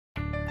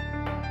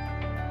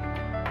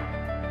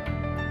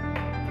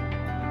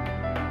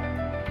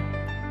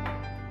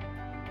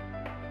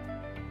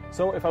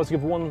So if I was to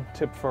give one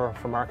tip for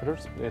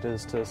marketers, it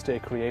is to stay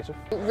creative.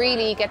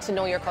 Really get to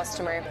know your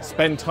customer.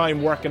 Spend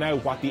time working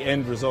out what the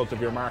end result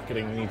of your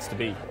marketing needs to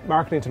be.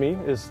 Marketing to me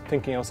is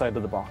thinking outside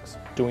of the box,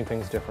 doing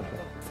things differently.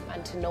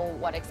 And to know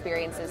what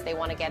experiences they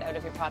want to get out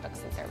of your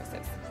products and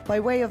services. By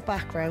way of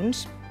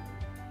background,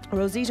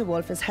 Rosite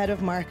Wolfe is Head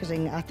of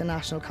Marketing at the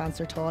National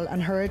Concert Hall,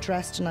 and her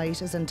address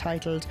tonight is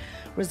entitled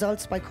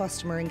Results by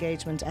Customer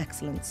Engagement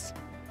Excellence.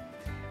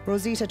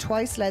 Rosita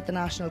twice led the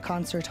National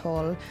Concert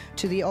Hall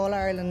to the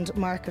All-Ireland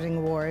Marketing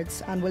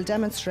Awards and will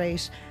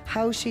demonstrate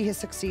how she has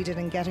succeeded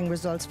in getting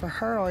results for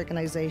her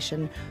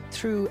organisation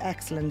through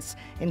excellence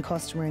in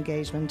customer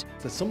engagement.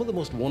 That some of the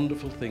most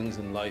wonderful things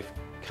in life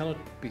cannot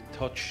be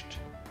touched,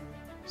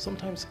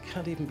 sometimes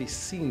can't even be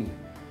seen.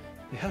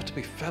 They have to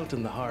be felt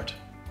in the heart.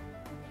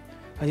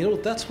 And you know,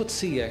 that's what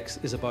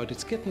CX is about.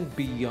 It's getting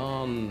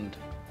beyond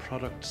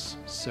products,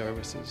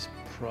 services,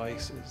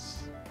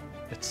 prices,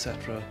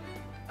 etc.,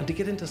 and to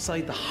get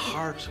inside the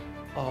heart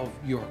of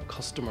your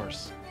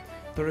customers.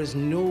 There is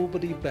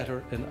nobody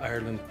better in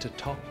Ireland to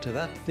talk to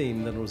that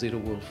theme than Rosita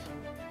Wolfe.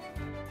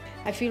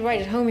 I feel right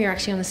at home here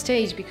actually on the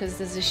stage because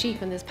there's a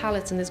sheep and there's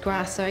pallets and there's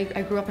grass. So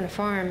I grew up on a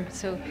farm,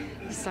 so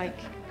it's like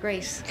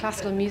great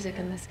classical music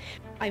and this.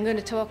 I'm going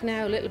to talk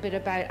now a little bit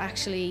about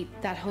actually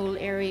that whole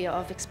area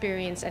of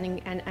experience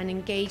and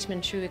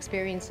engagement through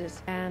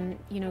experiences.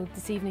 You know,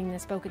 this evening I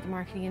spoke at the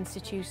Marketing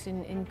Institute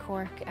in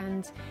Cork,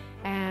 and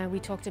we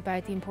talked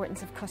about the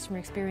importance of customer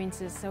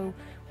experiences. So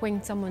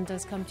when someone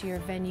does come to your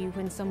venue,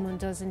 when someone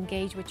does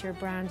engage with your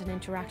brand and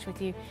interact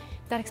with you,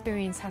 that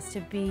experience has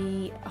to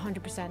be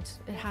 100%.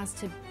 It has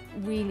to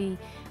really,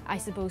 I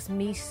suppose,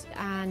 meet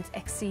and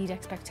exceed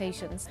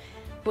expectations.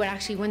 But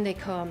actually when they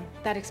come,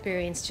 that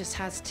experience just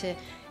has to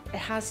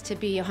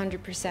be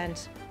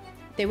 100%.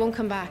 They won't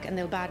come back and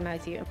they'll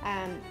badmouth you.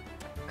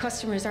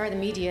 Customers are the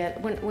media.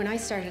 When I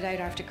started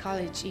out after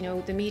college, you know,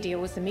 the media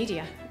was the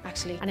media,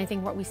 actually. And I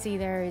think what we see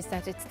there is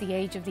that it's the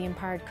age of the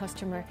empowered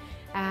customer.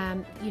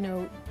 You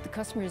know, the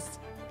customers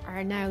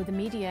are now the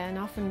media, and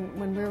often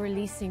when we're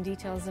releasing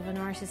details of an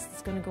artist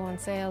that's going to go on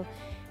sale,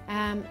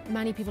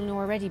 many people know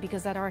already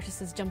because that artist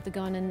has jumped the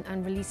gun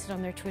and released it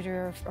on their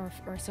Twitter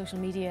or social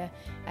media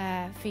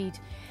feed.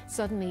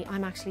 Suddenly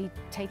I'm actually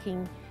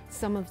taking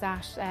some of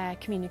that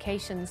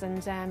communications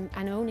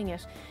and owning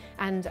it.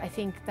 And I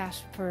think that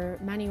for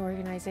many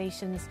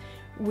organisations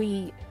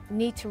we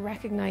need to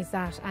recognise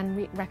that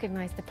and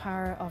recognise the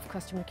power of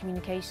customer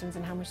communications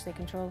and how much they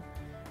control.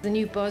 The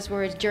new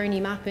buzzword, journey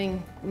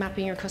mapping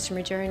your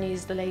customer journey,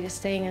 is the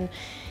latest thing, and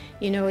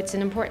you know, it's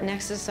an important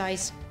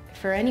exercise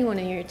for anyone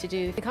here to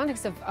do. In the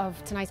context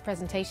of tonight's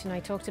presentation, I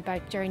talked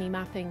about journey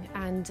mapping,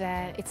 and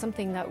it's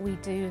something that we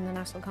do in the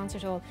National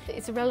Concert Hall.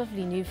 It's a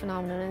relatively new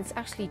phenomenon, and it's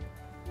actually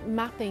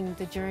mapping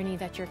the journey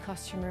that your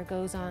customer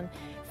goes on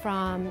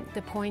from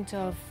the point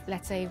of,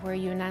 let's say, where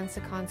you announce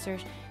a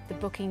concert, the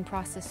booking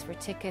process for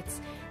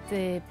tickets,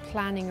 the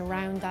planning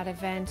around that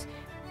event.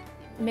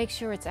 Make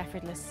sure it's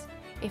effortless.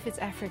 If it's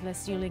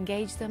effortless, you'll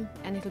engage them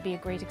and it'll be a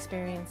great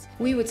experience.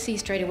 We would see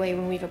straight away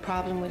when we have a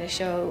problem with a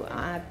show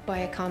by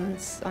a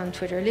comments on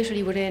Twitter.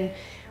 Literally within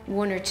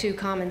one or two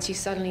comments you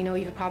suddenly know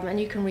you have a problem, and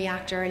you can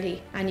react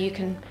early and you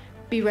can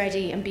be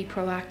ready and be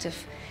proactive.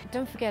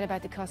 Don't forget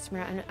about the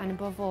customer, and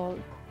above all,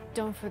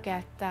 don't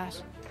forget that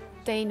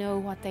they know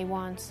what they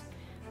want.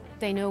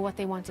 They know what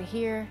they want to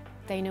hear.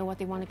 They know what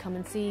they want to come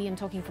and see, and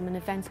talking from an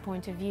events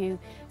point of view.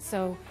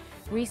 So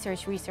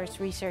research, research,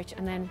 research,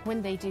 and then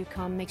when they do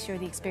come, make sure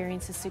the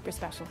experience is super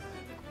special.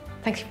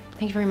 Thank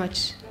you very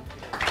much.